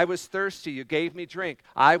food. I was thirsty, you gave me drink.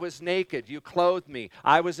 I was naked, you clothed me.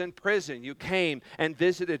 I was in prison, you came and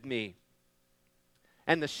visited me.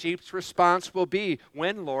 And the sheep's response will be,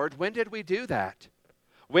 when, Lord? When did we do that?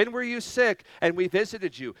 When were you sick and we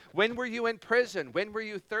visited you? When were you in prison? When were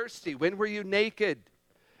you thirsty? When were you naked?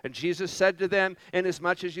 And Jesus said to them,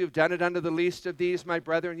 inasmuch as you've done it unto the least of these, my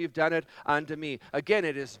brethren, you've done it unto me. Again,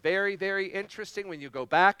 it is very, very interesting when you go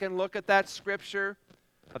back and look at that scripture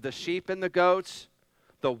of the sheep and the goats.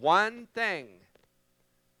 The one thing,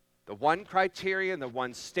 the one criterion, the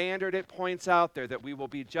one standard it points out there that we will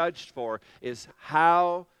be judged for is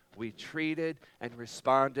how we treated and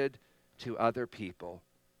responded to other people.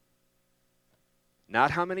 Not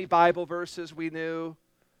how many Bible verses we knew,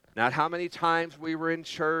 not how many times we were in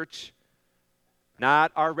church,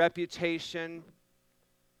 not our reputation,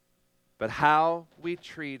 but how we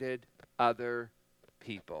treated other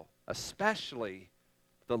people, especially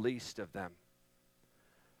the least of them.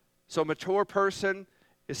 So a mature person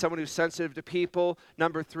is someone who's sensitive to people.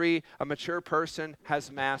 Number 3, a mature person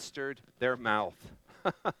has mastered their mouth.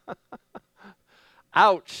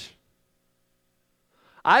 Ouch.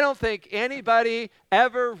 I don't think anybody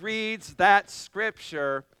ever reads that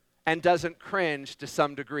scripture and doesn't cringe to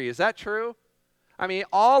some degree. Is that true? I mean,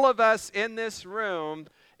 all of us in this room,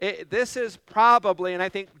 this is probably, and I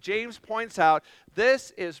think James points out,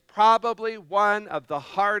 this is probably one of the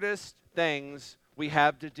hardest things we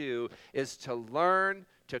have to do, is to learn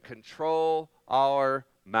to control our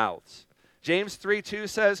mouths. James 3:2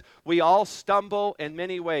 says, we all stumble in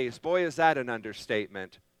many ways. Boy, is that an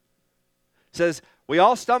understatement. It says, we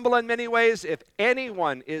all stumble in many ways. If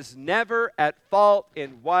anyone is never at fault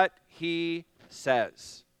in what he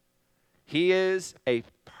says, he is a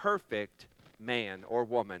perfect man or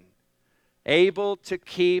woman, able to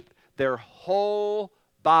keep their whole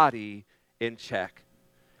body in check.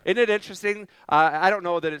 Isn't it interesting? I don't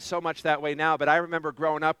know that it's so much that way now, but I remember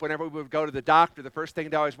growing up, whenever we would go to the doctor, the first thing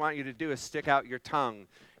they always want you to do is stick out your tongue.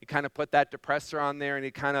 You kind of put that depressor on there and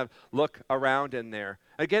you kind of look around in there.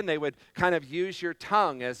 Again, they would kind of use your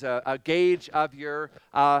tongue as a gauge of your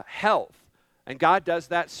health. And God does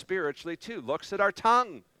that spiritually too. Looks at our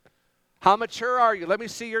tongue. How mature are you? Let me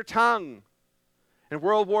see your tongue. In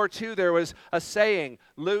World War II, there was a saying,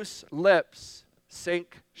 loose lips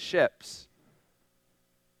sink ships.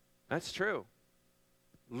 That's true.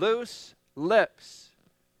 Loose lips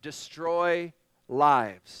destroy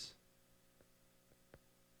lives.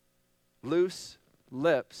 Loose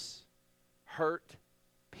lips hurt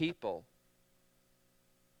people.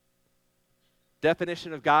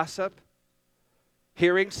 Definition of gossip: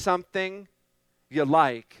 hearing something you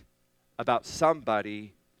like about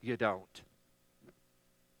somebody you don't.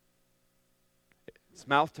 It's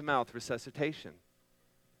mouth-to-mouth resuscitation.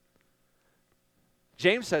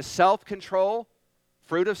 James says self-control,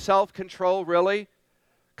 fruit of self-control really,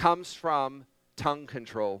 comes from tongue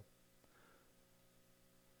control.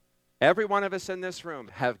 Every one of us in this room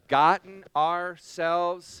have gotten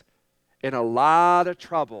ourselves in a lot of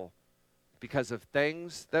trouble because of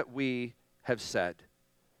things that we have said.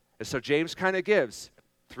 And so James kind of gives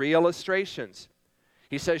 3 illustrations.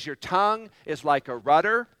 He says your tongue is like a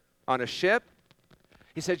rudder on a ship.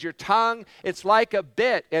 He says your tongue, it's like a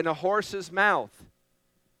bit in a horse's mouth.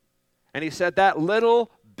 And he said that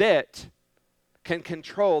little bit can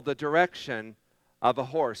control the direction of a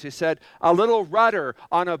horse. He said a little rudder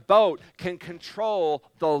on a boat can control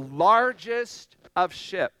the largest of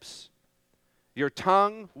ships. Your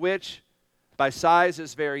tongue, which by size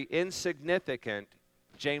is very insignificant,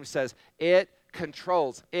 James says, it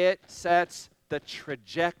controls, it sets the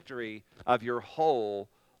trajectory of your whole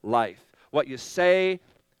life. What you say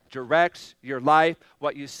directs your life.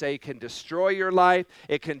 What you say can destroy your life.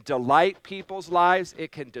 It can delight people's lives.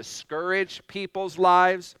 It can discourage people's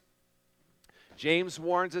lives. James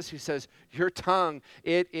warns us, he says, your tongue,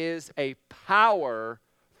 it is a power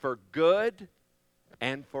for good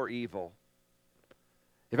and for evil.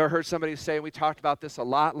 Have you ever heard somebody say, we talked about this a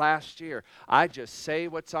lot last year, I just say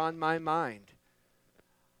what's on my mind.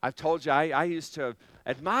 I've told you, I used to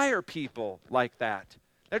admire people like that.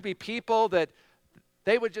 There'd be people that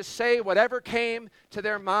they would just say whatever came to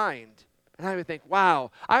their mind. And I would think, wow,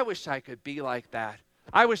 I wish I could be like that.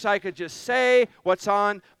 I wish I could just say what's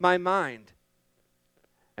on my mind.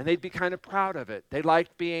 And they'd be kind of proud of it. They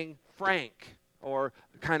liked being frank or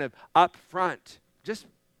kind of upfront. Just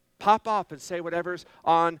pop off and say whatever's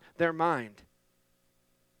on their mind.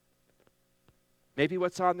 Maybe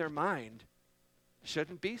what's on their mind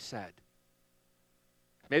shouldn't be said.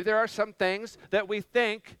 Maybe there are some things that we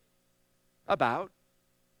think about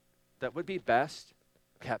that would be best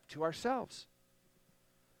kept to ourselves.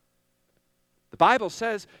 The Bible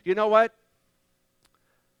says, you know what?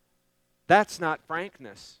 That's not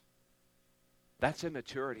frankness. That's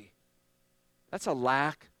immaturity. That's a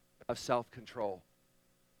lack of self-control.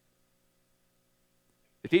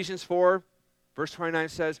 Ephesians 4, verse 29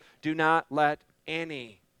 says, do not let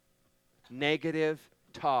any negative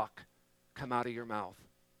talk come out of your mouth.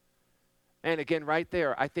 And again, right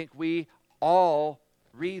there, I think we all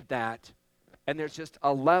read that, and there's just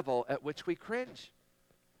a level at which we cringe.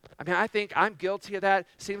 I mean, I think I'm guilty of that.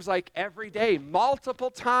 Seems like every day, multiple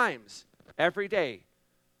times, every day.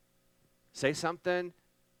 Say something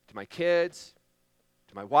to my kids,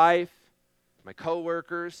 to my wife, to my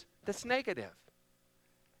coworkers that's negative.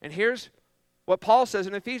 And here's what Paul says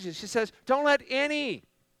in Ephesians. He says, don't let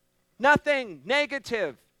nothing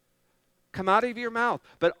negative come out of your mouth,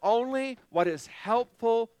 but only what is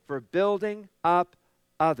helpful for building up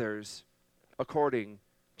others according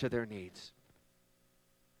to their needs.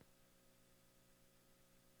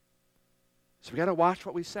 So we got to watch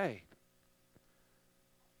what we say.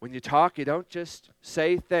 When you talk, you don't just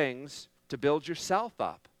say things to build yourself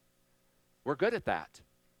up. We're good at that.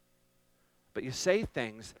 But you say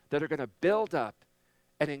things that are going to build up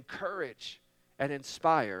and encourage and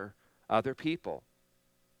inspire other people.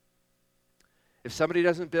 If somebody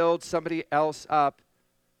doesn't build somebody else up,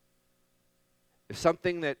 if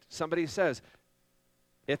something that somebody says,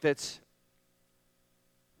 if it's,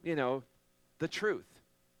 the truth,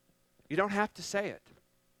 you don't have to say it.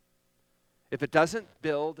 If it doesn't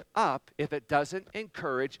build up, if it doesn't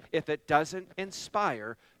encourage, if it doesn't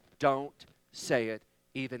inspire, don't say it,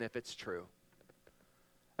 even if it's true.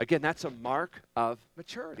 Again, that's a mark of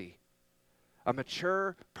maturity. A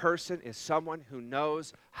mature person is someone who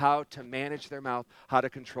knows how to manage their mouth, how to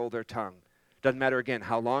control their tongue. Doesn't matter, again,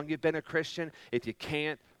 how long you've been a Christian. If you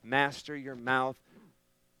can't master your mouth,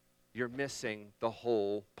 you're missing the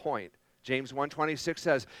whole point. James 1:26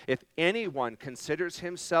 says, if anyone considers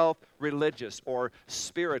himself religious or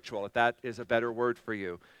spiritual, if that is a better word for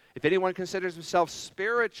you, if anyone considers himself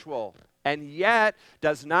spiritual and yet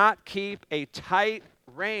does not keep a tight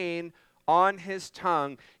rein on his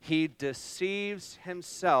tongue, he deceives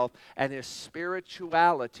himself, and his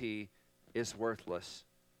spirituality is worthless.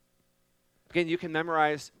 Again, you can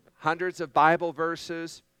memorize hundreds of Bible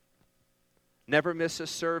verses, never miss a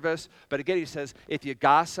service. But again, he says, if you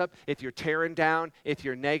gossip, if you're tearing down, if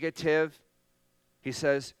you're negative, he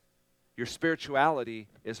says, your spirituality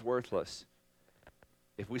is worthless.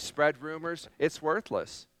 If we spread rumors, it's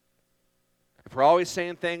worthless. If we're always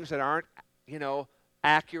saying things that aren't,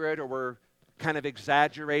 accurate, or we're kind of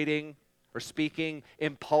exaggerating or speaking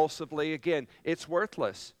impulsively, again, it's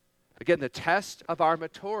worthless. Again, the test of our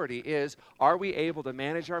maturity is, are we able to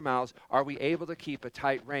manage our mouths? Are we able to keep a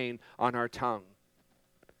tight rein on our tongue?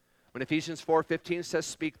 When Ephesians 4:15 says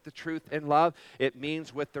speak the truth in love, it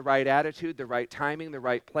means with the right attitude, the right timing, the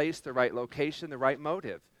right place, the right location, the right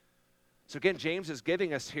motive. So again, James is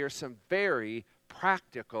giving us here some very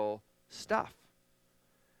practical stuff.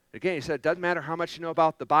 Again, he said, it doesn't matter how much you know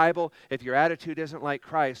about the Bible. If your attitude isn't like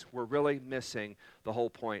Christ, we're really missing the whole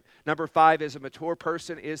point. Number 5 is a mature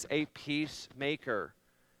person is a peacemaker,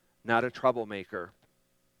 not a troublemaker.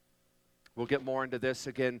 We'll get more into this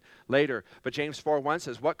again later. But James 4:1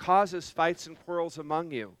 says, what causes fights and quarrels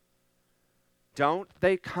among you? Don't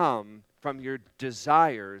they come from your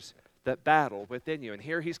desires that battle within you? And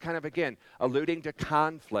here he's kind of, again, alluding to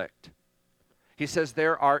conflict. He says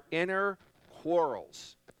there are inner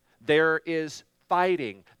quarrels. There is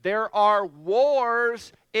fighting. There are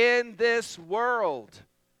wars in this world.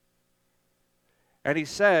 And he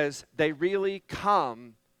says they really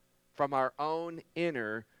come from our own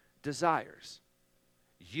inner desires.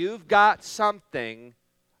 You've got something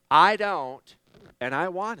I don't, and I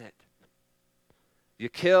want it. You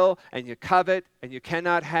kill and you covet and you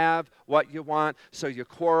cannot have what you want, so you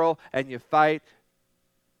quarrel and you fight.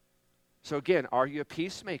 So again, are you a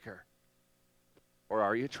peacemaker? Or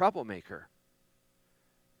are you a troublemaker?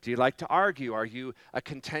 Do you like to argue? Are you a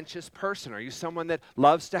contentious person? Are you someone that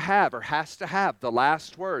loves to have or has to have the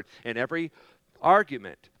last word in every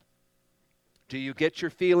argument? Do you get your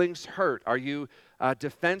feelings hurt? Are you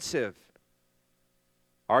defensive?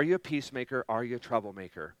 Are you a peacemaker? Are you a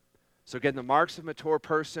troublemaker? So again, the marks of a mature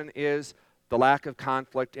person is the lack of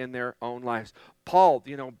conflict in their own lives. Paul,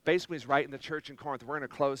 basically is writing the church in Corinth. We're going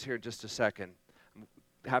to close here in just a second. I'm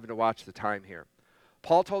having to watch the time here.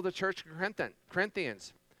 Paul told the church in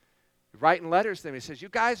Corinthians, writing letters to them, he says, you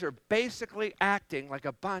guys are basically acting like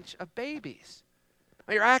a bunch of babies.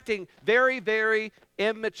 You're acting very, very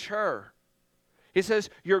immature. He says,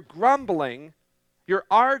 you're grumbling, you're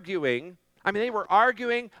arguing. I mean, they were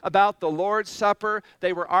arguing about the Lord's Supper.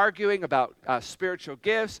 They were arguing about spiritual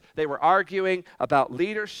gifts. They were arguing about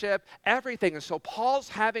leadership, everything. And so Paul's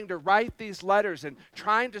having to write these letters and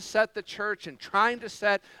trying to set the church and trying to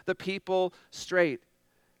set the people straight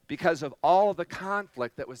because of all of the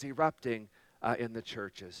conflict that was erupting in the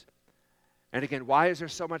churches. And again, why is there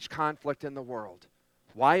so much conflict in the world?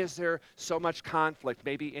 Why is there so much conflict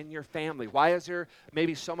maybe in your family? Why is there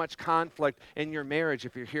maybe so much conflict in your marriage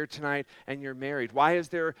if you're here tonight and you're married? Why is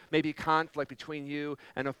there maybe conflict between you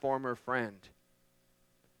and a former friend?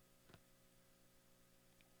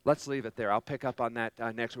 Let's leave it there. I'll pick up on that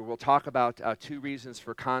next week. We'll talk about 2 reasons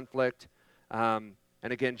for conflict.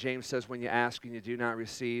 And again, James says when you ask and you do not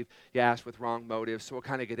receive, you ask with wrong motives. So we'll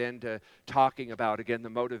kind of get into talking about, again, the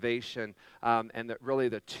motivation and really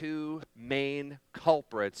the 2 main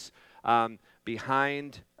culprits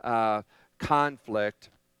behind conflict.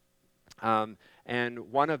 And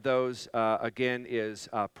one of those, again, is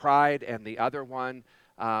pride, and the other one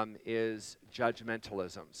is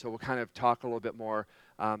judgmentalism. So we'll kind of talk a little bit more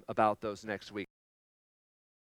about those next week.